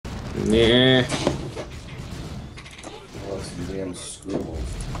Yeah. Well, it's damn scribbles.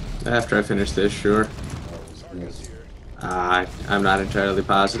 After I finish this, sure. Yes. I'm not entirely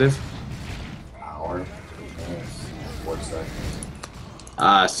positive. Hour. Yes. 4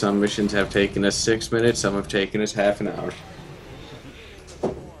 seconds. Some missions have taken us 6 minutes, some have taken us half an hour.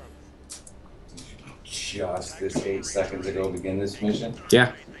 Just this 8 seconds ago begin this mission.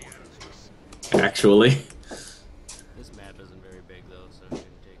 Yeah. Actually. This map isn't very big though, so it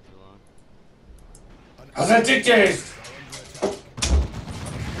shouldn't take too long. How's that dick taste? Did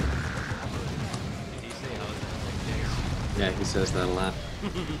he say how it's Yeah, he says that a lot. I'm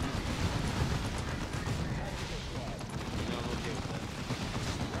okay with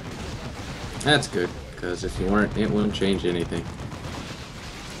that. That's good, because if you weren't, it wouldn't change anything.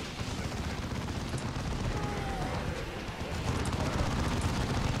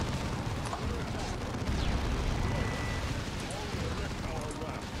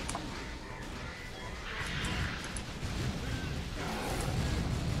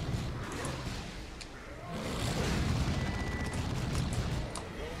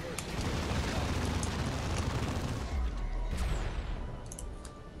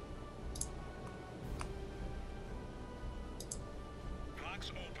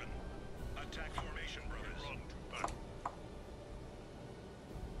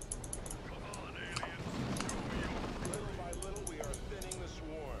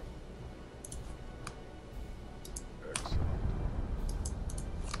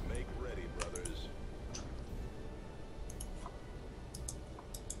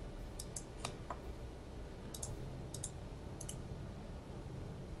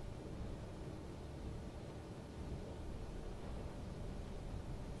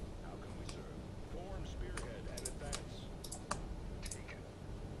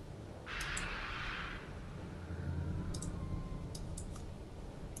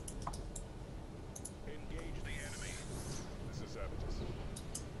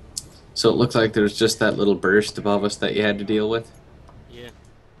 So it looks like there's just that little burst above us that you had to deal with. Yeah.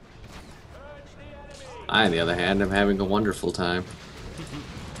 I, on the other hand, am having a wonderful time. I see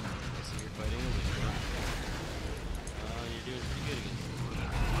you're fighting a witch. You're doing pretty good against it.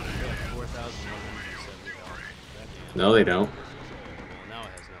 You have 4,170 health. No, they don't. Well, now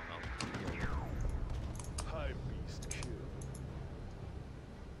it has no health. High beast kill.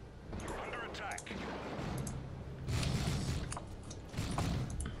 Under attack.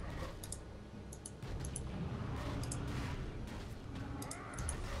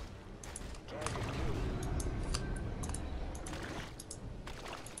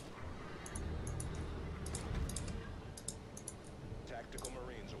 Tactical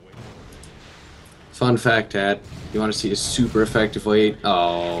Marines await. Fun fact, Dad. You want to see a super effective way?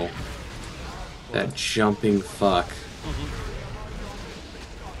 Oh. That jumping fuck.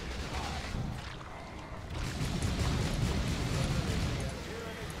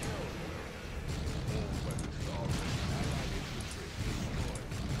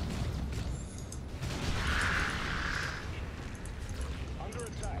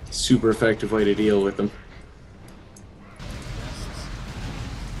 Super effective way to deal with them.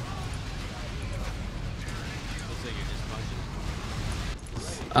 Looks like you're just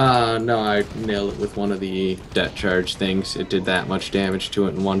punching. No, I nailed it with one of the debt charge things. It did that much damage to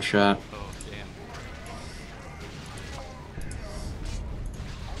it in one shot. Oh, damn.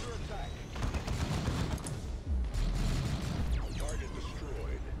 Target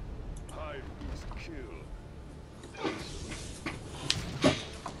destroyed. High beast kill.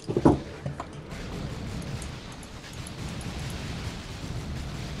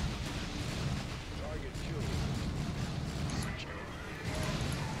 Target killed.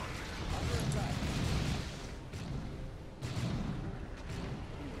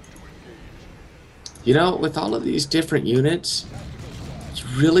 You know, with all of these different units, you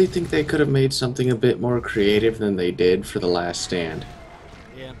really think they could have made something a bit more creative than they did for the Last Stand?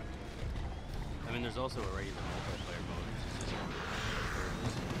 Yeah. I mean, there's also a regular multiplayer mode, which is just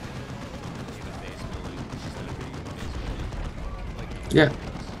even base building, which is not a pretty good base building. Like, Yeah.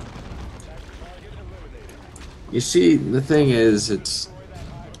 You see, the thing is, it's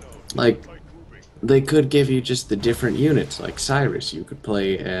like they could give you just the different units, like Cyrus. You could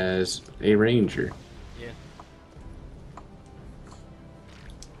play as a ranger. yeah.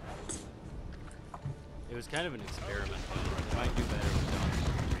 It was kind of an experiment, but it might do better without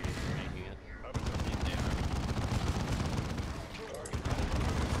making it.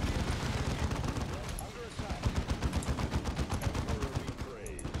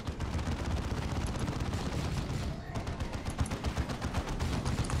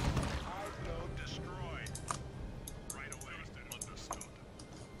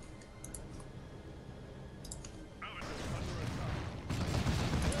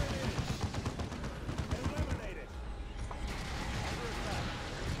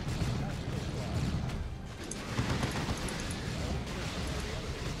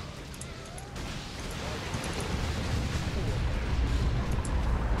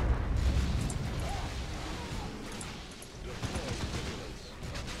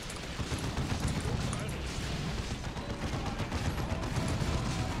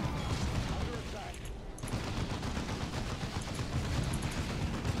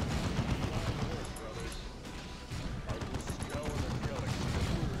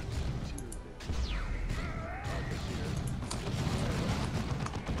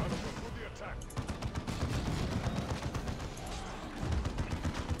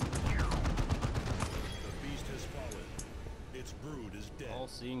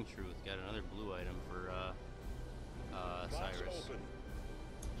 Seeing Truth got another blue item for Box Cyrus. open.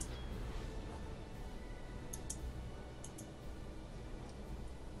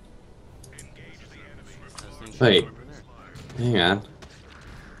 Engage the enemy. Those things Wait. over there. Hang on.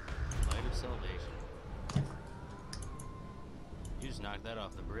 Light of Salvation. You just knocked that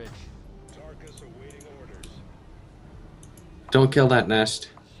off the bridge. Tarkus awaiting orders. Don't kill that nest.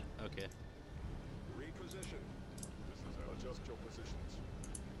 Okay. Reposition. Adjust your positions.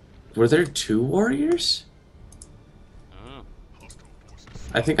 Were there 2 warriors? Oh.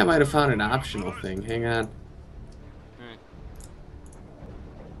 I think I might have found an optional thing. Hang on. Alright.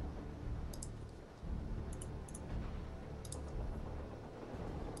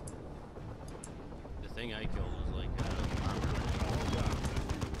 The thing I killed was like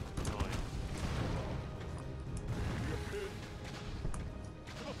annoying.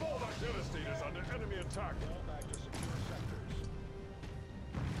 The Baldock Devastator is under enemy attack. Fall back to secure sectors.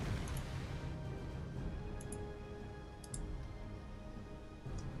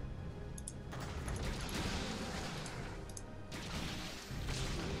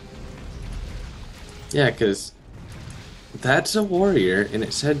 Yeah, because that's a warrior, and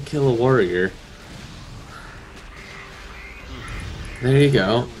it said kill a warrior. There you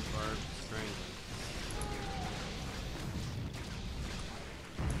go. With barbed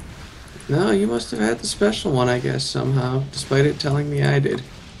strangling. No, you must have had the special one, I guess, somehow, despite it telling me I did.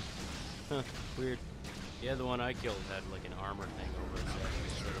 Huh, weird. Yeah, the one I killed had like an armor thing over its head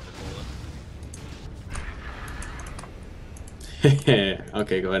instead of a bullet.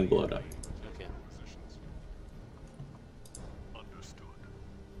 Okay, go ahead and blow it up. Okay. Understood.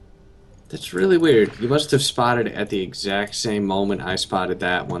 That's really weird. You must have spotted it at the exact same moment I spotted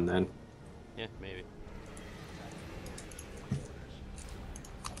that one then. Yeah, maybe.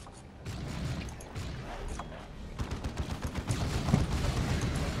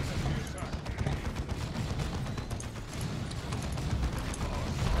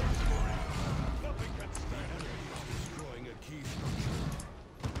 Destroying a key structure.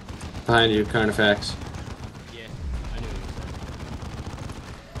 Behind you, Carnifex. Yeah, I knew it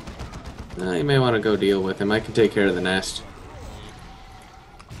was there. You may want to go deal with him. I can take care of the nest.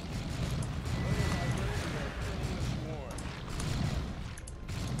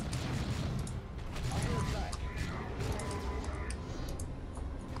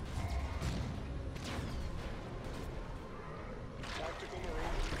 Tactical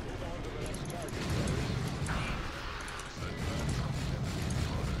Marines, move on to the next target.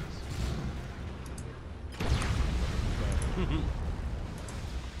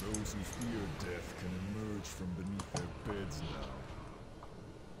 Those who fear death can emerge from beneath their beds now.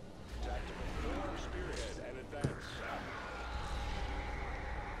 Tactical Marine, spearhead and advance.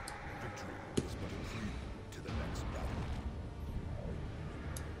 Victory is but a prelude to the next battle.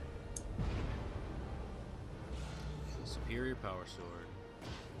 Superior power sword.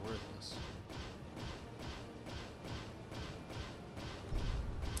 Worthless.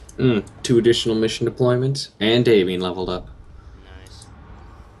 2 additional mission deployments, and Dave being leveled up. Nice.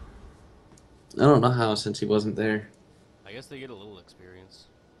 I don't know how, since he wasn't there. I guess they get a little experience.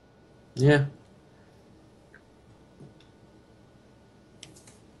 Yeah.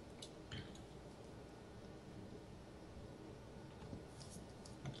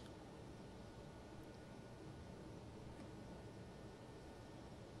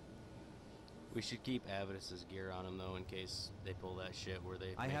 We should keep Avidus's gear on him though, in case they pull that shit where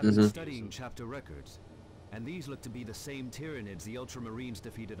they. I make have us been use studying them. chapter records, and these look to be the same Tyranids the Ultramarines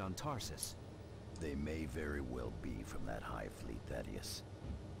defeated on Tarsus. They may very well be from that Hive fleet, Thaddeus.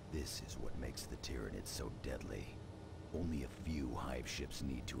 This is what makes the Tyranids so deadly. Only a few Hive ships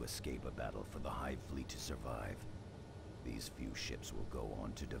need to escape a battle for the Hive fleet to survive. These few ships will go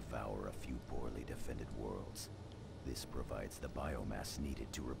on to devour a few poorly defended worlds. This provides the biomass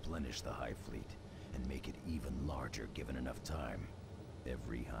needed to replenish the Hive fleet, and make it even larger given enough time.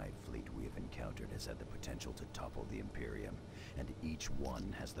 Every Hive fleet we have encountered has had the potential to topple the Imperium, and each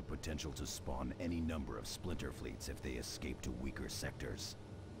one has the potential to spawn any number of splinter fleets if they escape to weaker sectors.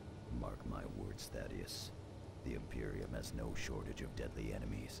 Mark my words, Thaddeus. The Imperium has no shortage of deadly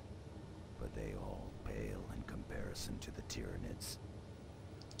enemies, but they all pale in comparison to the Tyranids.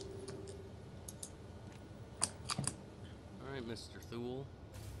 Alright, Mr. Thule.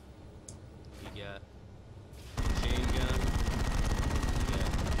 You got chain gun. You got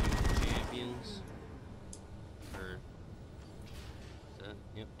 2 champions. Or is that?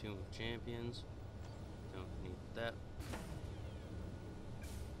 Yep, 2 champions. Don't need that.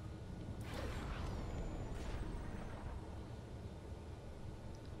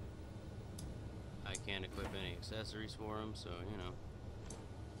 I can't equip any accessories for him, so you know.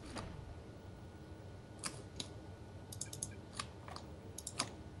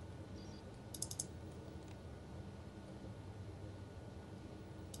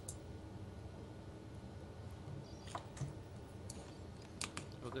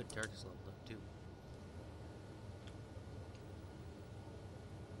 good, Tarkus leveled up too.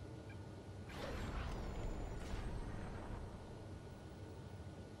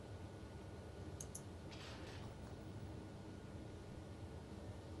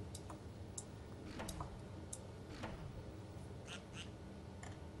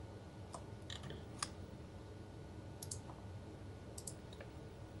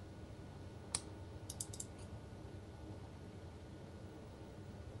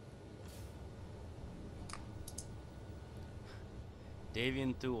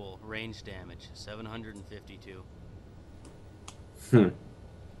 Davian Thule, range damage, 752. Hmm.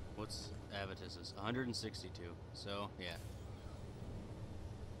 What's Avitus's? 162. So, yeah.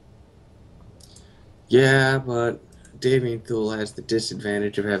 Yeah, but Davian Thule has the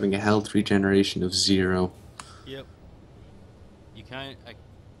disadvantage of having a health regeneration of 0. Yep. You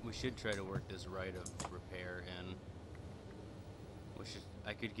we should try to work this rite of repair in.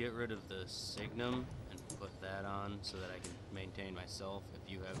 I could get rid of the Signum and put that on so that I can maintain myself if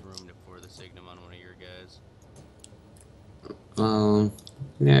you have room for the Signum on one of your guys.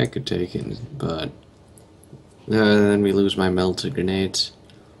 Yeah, I could take it, but then we lose my melted grenades.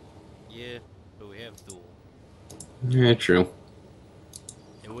 Yeah, but we have Thule. Yeah, true.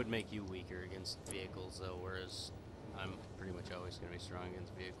 It would make you weaker against vehicles, though, whereas I'm pretty much always going to be strong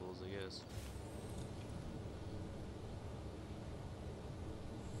against vehicles, I guess.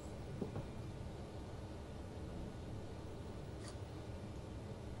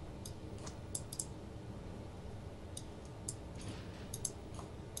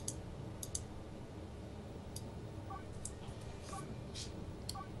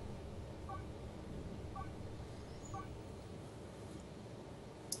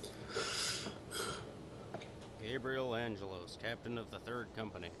 Gabriel Angelos, captain of the 3rd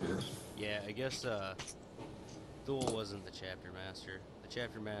Company. Yeah, I guess, Thule wasn't the chapter master. The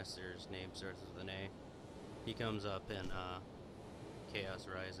chapter master's name starts with an A. He comes up in, Chaos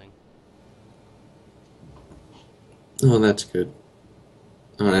Rising. Oh, that's good.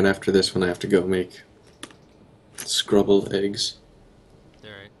 Alright, after this one I have to go make scrubbled eggs.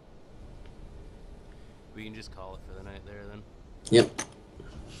 Alright. We can just call it for the night there, then. Yep.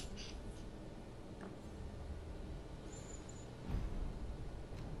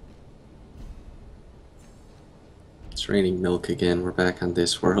 It's raining milk again. We're back on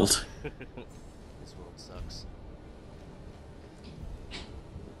this world. This world sucks.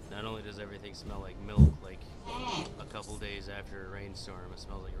 Not only does everything smell like milk, like a couple days after a rainstorm, it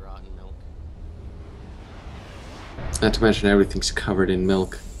smells like rotten milk. Not to mention everything's covered in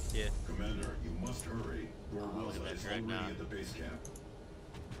milk. Yeah. Commander, you must hurry. Your look Wilson at that is dreadnought. already at the base camp.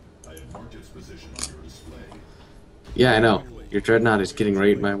 I have marked its position on your display. Yeah, I know. Your dreadnought is getting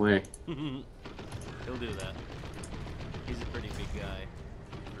right in my way. He'll do that. He's a pretty big guy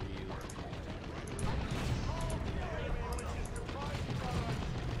for you.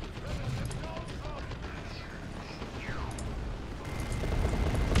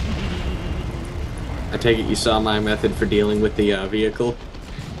 I take it you saw my method for dealing with the vehicle?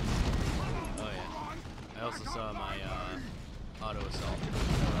 Oh yeah. I also saw my auto assault.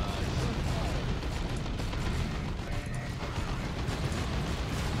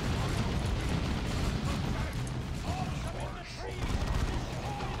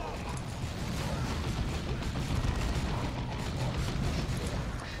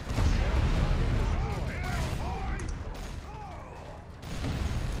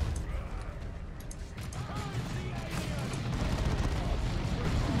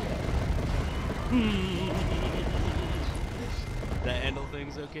 That handle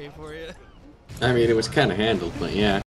thing's okay for you? I mean, it was kind of handled, but yeah.